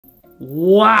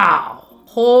Wow.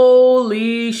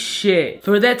 Holy shit.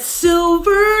 For that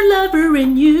silver lover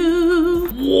in you.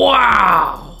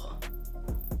 Wow.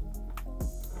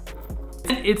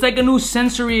 It's like a new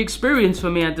sensory experience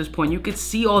for me at this point. You could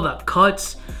see all the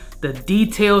cuts, the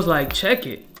details, like check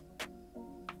it.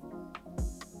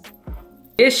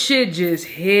 This shit just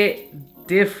hit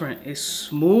different. It's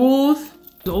smooth.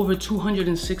 It's over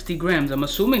 260 grams. I'm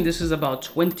assuming this is about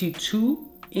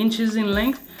 22 inches in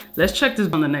length. Let's check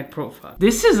this on the neck profile.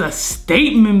 This is a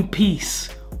statement piece.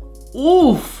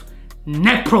 Oof,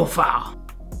 neck profile.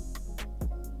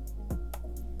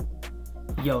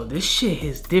 Yo, this shit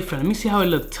is different. Let me see how it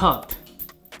look tucked.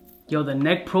 Yo, the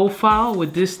neck profile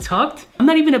with this tucked. I'm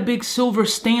not even a big silver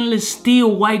stainless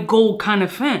steel white gold kind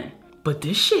of fan, but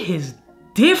this shit is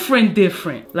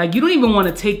different. Like, you don't even want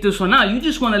to take this one out. You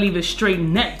just want to leave it straight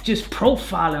neck, just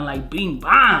profiling like bing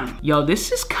bang. Yo,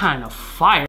 this is kind of fire.